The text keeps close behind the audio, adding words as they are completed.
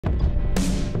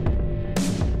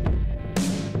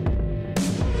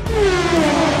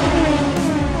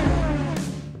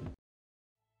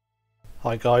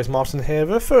Hi guys, Martin here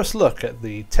with a first look at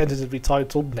the tentatively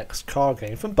titled next car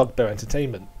game from Bugbear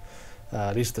Entertainment.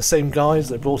 These are the same guys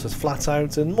that brought us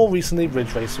Flatout and more recently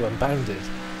Ridge Racer Unbounded.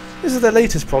 This is their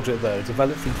latest project though,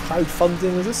 developed through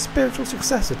crowdfunding as a spiritual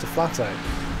successor to Flatout.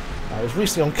 It was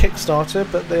recently on Kickstarter,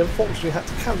 but they unfortunately had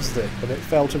to cancel it when it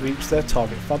failed to reach their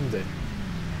target funding.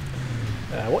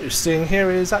 What you're seeing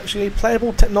here is actually a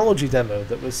playable technology demo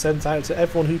that was sent out to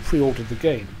everyone who pre-ordered the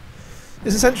game.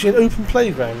 It's essentially an open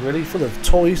playground really, full of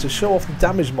toys to show off the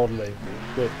damage modelling,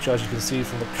 which as you can see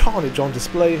from the carnage on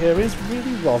display here is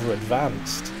really rather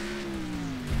advanced.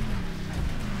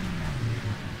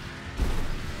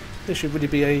 This should really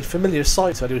be a familiar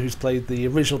sight to anyone who's played the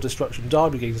original Destruction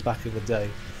Derby games back in the day.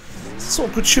 It's a sort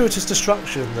of gratuitous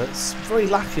destruction that's very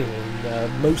lacking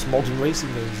in most modern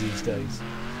racing games these days.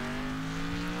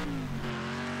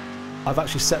 I've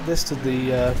actually set this to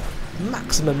the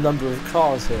maximum number of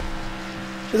cars here.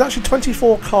 There's actually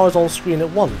 24 cars on screen at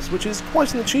once, which is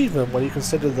quite an achievement when you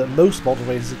consider that most modern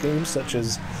racing games such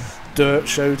as Dirt,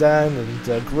 Showdown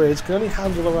and Grid can only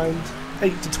handle around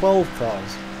 8 to 12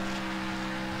 cars.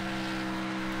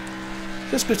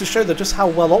 This goes to show that just how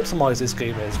well optimised this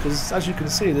game is, because as you can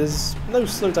see there's no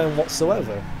slowdown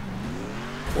whatsoever.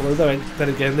 Although then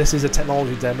again this is a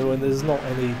technology demo and there's not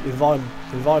any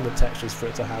environment textures for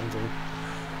it to handle.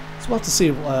 So we'll have to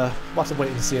see, we'll have to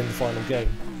wait and see in the final game.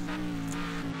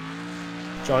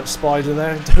 Giant spider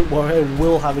there, don't worry,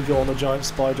 we'll have a go on the giant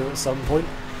spider at some point.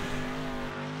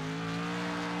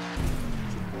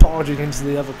 Barging into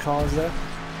the other cars there.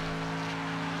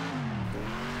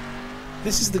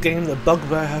 This is the game that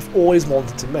Bugbear have always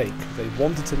wanted to make. They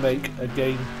wanted to make a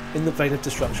game in the vein of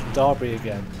Destruction Derby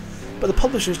again, but the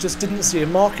publishers just didn't see a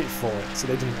market for it, so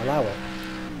they didn't allow it.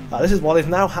 This is why they've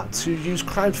now had to use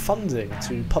crowdfunding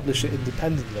to publish it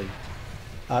independently.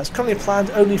 It's currently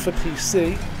planned only for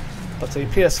PC, but a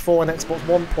PS4 and Xbox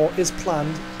One port is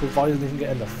planned, provided they can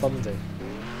get enough funding.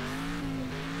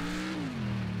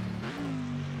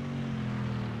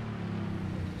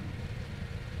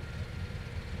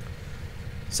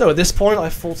 So at this point I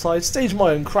thought I'd stage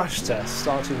my own crash test,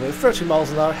 starting with 30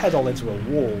 miles an hour head on into a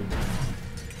wall.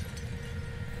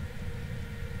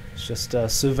 Let's just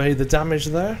survey the damage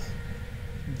there.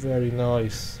 Very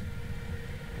nice.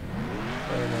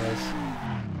 Very nice.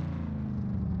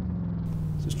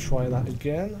 Just try that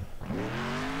again.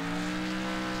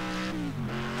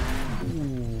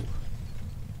 Ooh.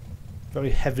 Very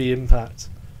heavy impact.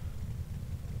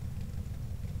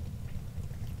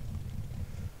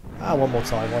 One more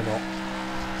time, why not?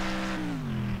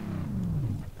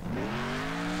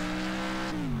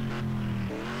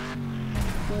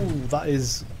 Ooh, that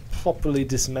is properly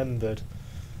dismembered.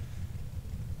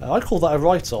 I'd call that a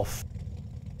write-off.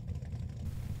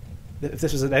 If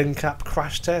this was an NCAP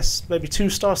crash test, maybe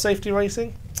 2-star safety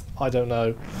rating? I don't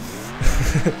know.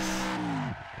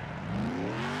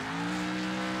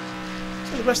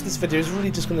 So the rest of this video is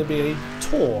really just going to be a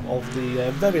tour of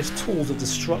the various tools of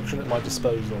destruction at my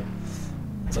disposal.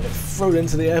 So I get thrown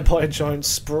into the air by a giant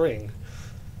spring.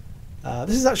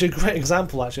 This is actually a great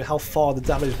example actually how far the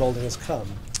damage molding has come.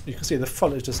 You can see the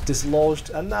front is just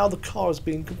dislodged and now the car has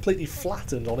been completely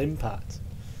flattened on impact.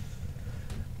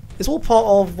 It's all part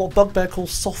of what Bugbear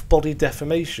calls soft body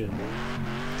deformation.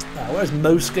 Whereas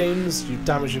most games you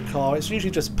damage your car, it's usually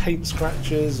just paint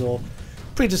scratches or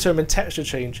predetermined texture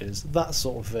changes, that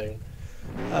sort of thing.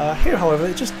 Here however,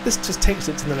 this just takes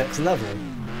it to the next level.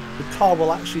 The car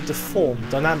will actually deform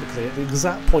dynamically at the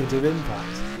exact point of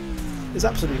impact. It's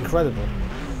absolutely incredible.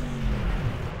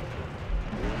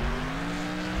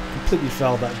 Completely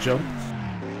failed that jump.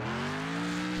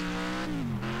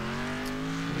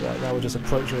 Right, now we're just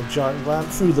approaching a giant ramp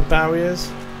through the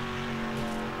barriers.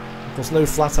 Of course, no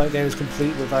Flatout game is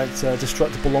complete without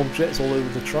destructible objects all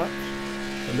over the track.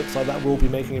 It looks like that will be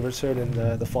making a return in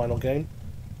the final game.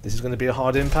 This is going to be a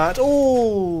hard impact.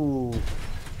 Oh!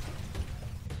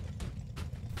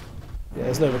 Yeah,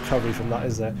 there's no recovery from that,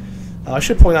 is there? I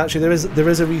should point out actually there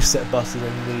is a reset button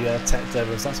in the tech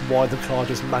demos. That's why the car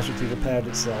just magically repaired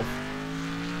itself.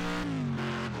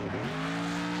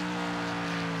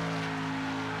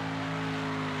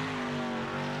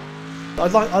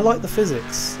 I like the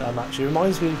physics. Actually, it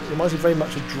reminds me very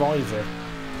much of Driver.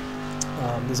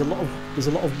 There's a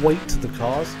lot of weight to the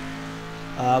cars,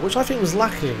 which I think was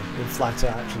lacking in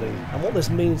Flatout actually. And what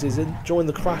this means is, during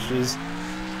the crashes,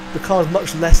 the car is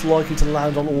much less likely to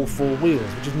land on all 4 wheels,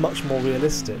 which is much more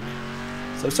realistic.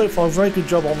 So far, a very good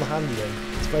job on the handling.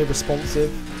 It's very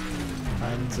responsive,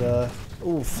 and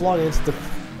flying into the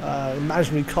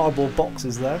imaginary cardboard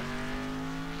boxes there.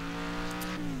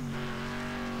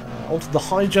 Onto the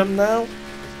high jump now.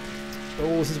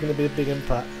 Oh, this is going to be a big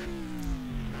impact.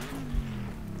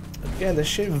 again, the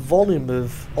sheer volume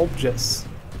of objects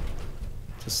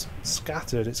just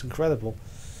scattered, it's incredible.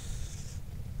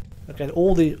 Again,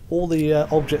 all the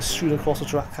objects strewn across the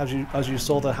track, as you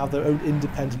saw, they have their own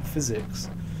independent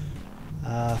physics.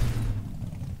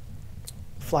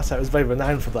 Flat Out was very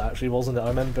renowned for that, actually, wasn't it? I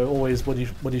remember always when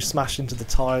you smashed into the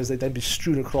tyres, they'd then be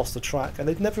strewn across the track, and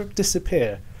they'd never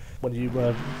disappear when you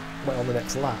went on the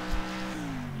next lap.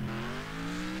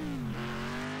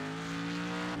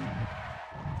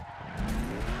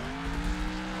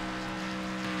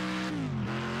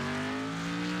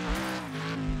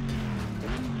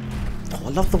 Oh, I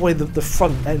love the way the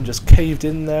front end just caved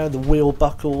in there, the wheel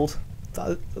buckled.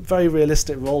 That very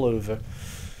realistic rollover.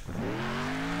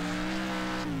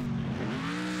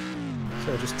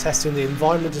 So just testing the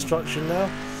environment destruction now.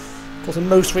 Of course, in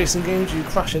most racing games you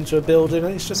crash into a building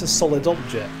and it's just a solid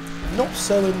object. Not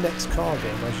so in Next Car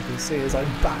Game, as you can see, as I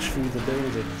bash through the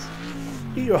buildings.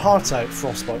 Eat your heart out,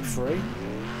 Frostbite 3.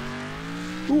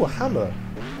 Ooh, a hammer.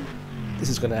 This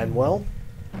is going to end well.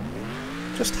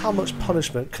 Just how much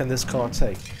punishment can this car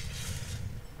take?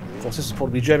 Of course, this will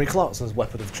probably be Jeremy Clarkson's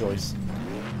weapon of choice.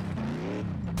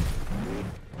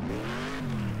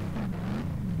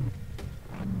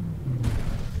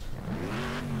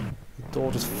 The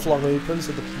door just flung open,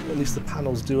 so at least the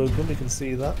panels do open, we can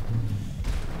see that.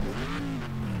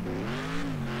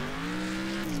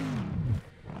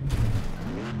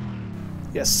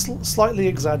 Yes, slightly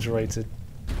exaggerated.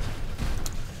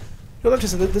 You'll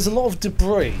notice that there's a lot of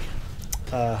debris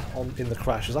in the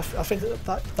crashes. I think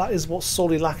that is what's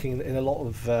sorely lacking in a lot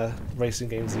of racing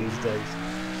games these days.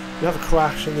 You have a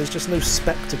crash and there's just no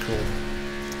spectacle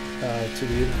to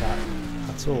the impact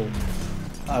at all.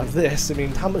 This, I mean,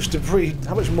 how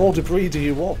much more debris do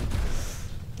you want?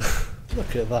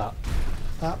 Look at that.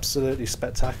 Absolutely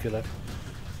spectacular.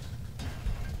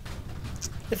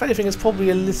 If anything, it's probably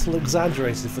a little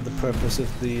exaggerated for the purpose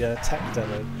of the tech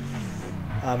demo.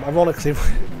 Ironically,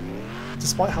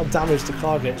 despite how damaged the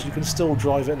car gets, you can still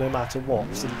drive it no matter what.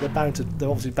 So they're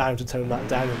obviously bound to tone that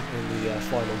down in the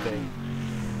final game.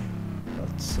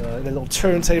 But in a little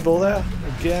turntable there,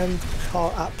 again,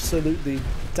 car absolutely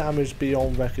damaged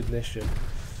beyond recognition.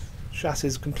 Chassis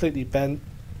is completely bent.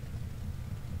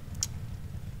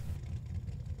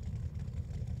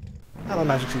 And I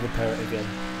magically repair it again.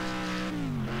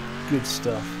 Good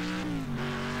stuff.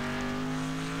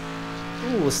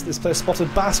 Ooh, this player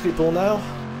spotted basketball now.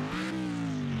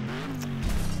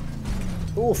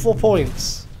 Ooh, 4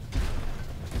 points.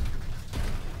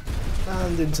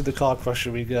 And into the car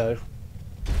crusher we go.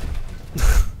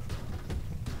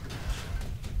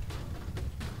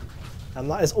 And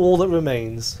that is all that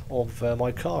remains of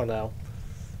my car now.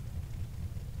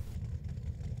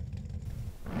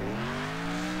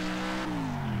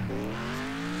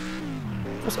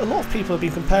 Of course, a lot of people have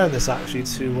been comparing this actually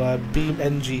to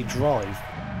BeamNG Drive.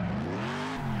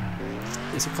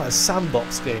 It's a kind of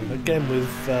sandbox game, again with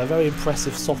very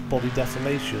impressive soft body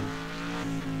deformation.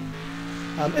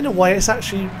 In a way, it's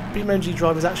actually BeamNG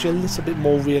Drive is actually a little bit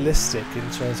more realistic in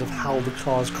terms of how the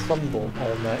cars crumble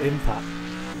on impact.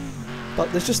 But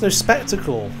there's just no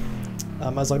spectacle.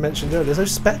 As I mentioned earlier, there's no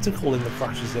spectacle in the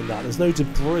crashes in that. There's no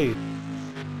debris.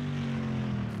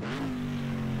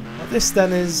 This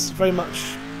then is very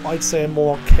much, I'd say, a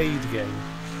more arcade game.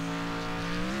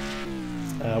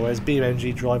 Whereas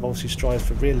BeamNG Drive obviously strives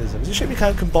for realism. It's a shame you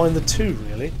can't combine the two,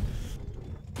 really.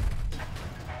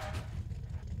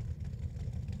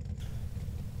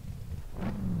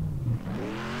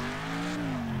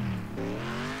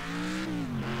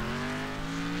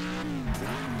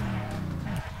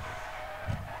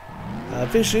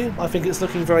 Visually, I think it's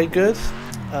looking very good.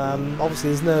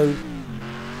 Obviously,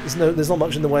 there's not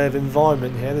much in the way of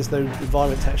environment here. There's no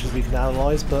environment textures we can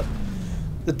analyse, but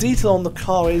the detail on the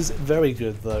car is very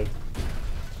good, though.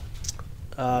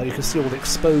 You can see all the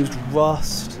exposed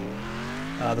rust,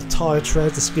 the tyre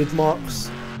treads, the skid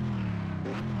marks.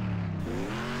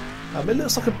 It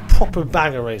looks like a proper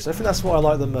banger racer. I think that's what I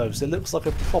like the most. It looks like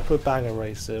a proper banger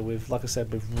racer with, like I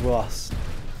said, with rust.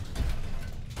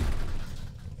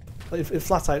 In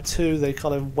Flat Out 2, they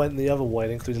kind of went the other way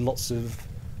and included lots of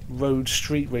road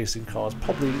street racing cars,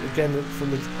 probably again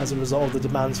as a result of the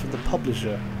demands from the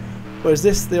publisher. Whereas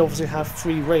this, they obviously have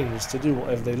free range to do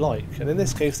whatever they like, and in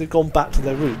this case they've gone back to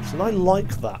their roots, and I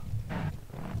like that.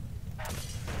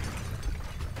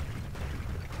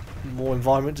 More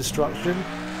environment destruction,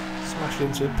 smash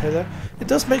into a pillar. It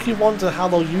does make you wonder how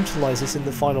they'll utilise this in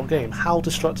the final game. How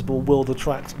destructible will the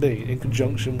tracks be in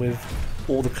conjunction with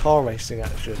all the car racing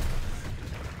action?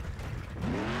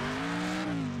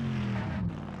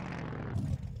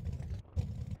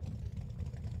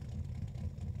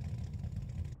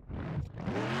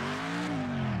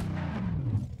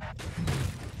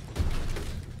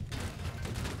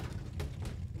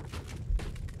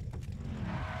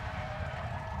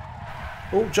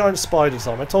 Oh, giant spider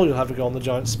time. I told you I'd have a go on the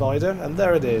giant spider, and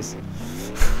there it is.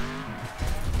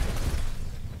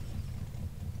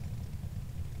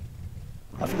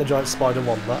 I think the giant spider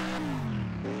won that.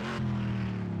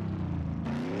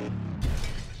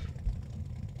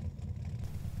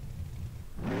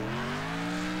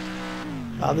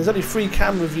 There's only 3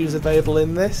 camera views available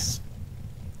in this.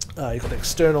 You've got an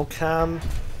external cam.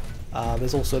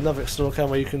 There's also another external cam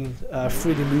where you can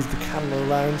freely move the camera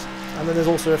around, and then there's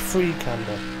also a free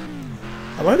camera.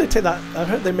 I hope they take that. I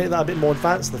hope they make that a bit more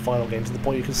advanced in the final game, to the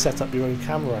point you can set up your own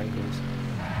camera angles.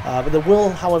 But there will,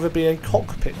 however, be a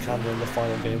cockpit camera in the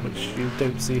final game, which you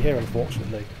don't see here,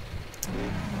 unfortunately.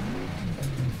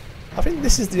 I think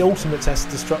this is the ultimate test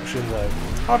of destruction, though.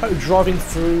 How about driving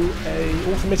through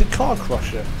a automated car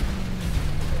crusher?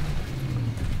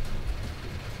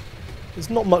 There's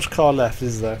not much car left,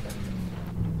 is there?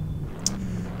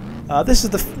 This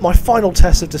is my final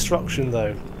test of destruction,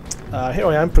 though. Here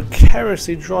I am,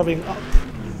 precariously driving up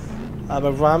a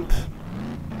ramp,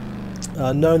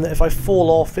 knowing that if I fall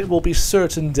off, it will be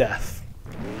certain death.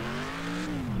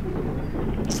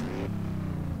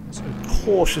 So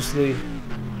cautiously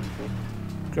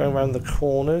going around the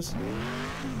corners.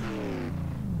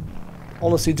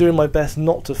 Honestly, doing my best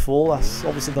not to fall. That's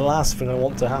obviously the last thing I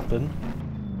want to happen.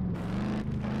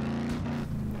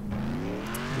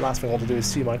 The last thing I want to do is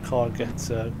see my car get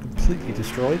completely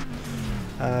destroyed.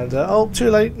 And, oh, too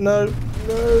late. No,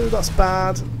 no, that's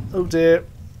bad. Oh dear.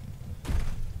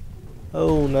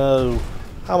 Oh no.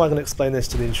 How am I going to explain this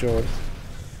to the insurance?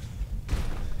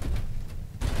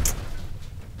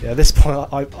 Yeah, at this point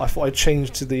I thought I'd change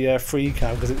to the free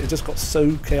cam because it just got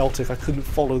so chaotic I couldn't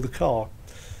follow the car.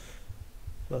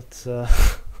 But,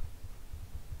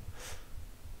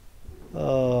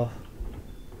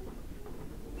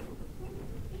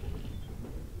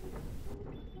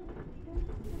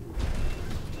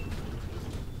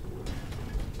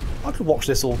 I could watch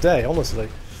this all day, honestly.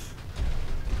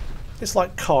 It's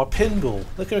like car pinball.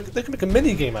 They can make a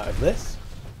mini game out of this.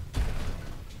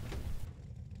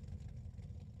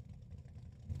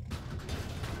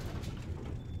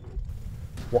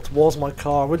 What was my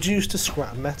car reduced to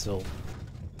scrap metal?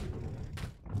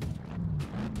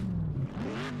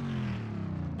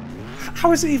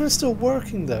 How is it even still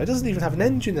working though? It doesn't even have an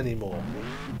engine anymore.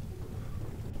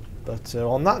 But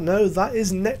on that note, that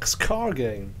is next car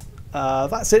game.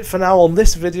 That's it for now on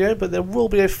this video, but there will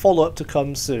be a follow-up to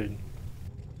come soon.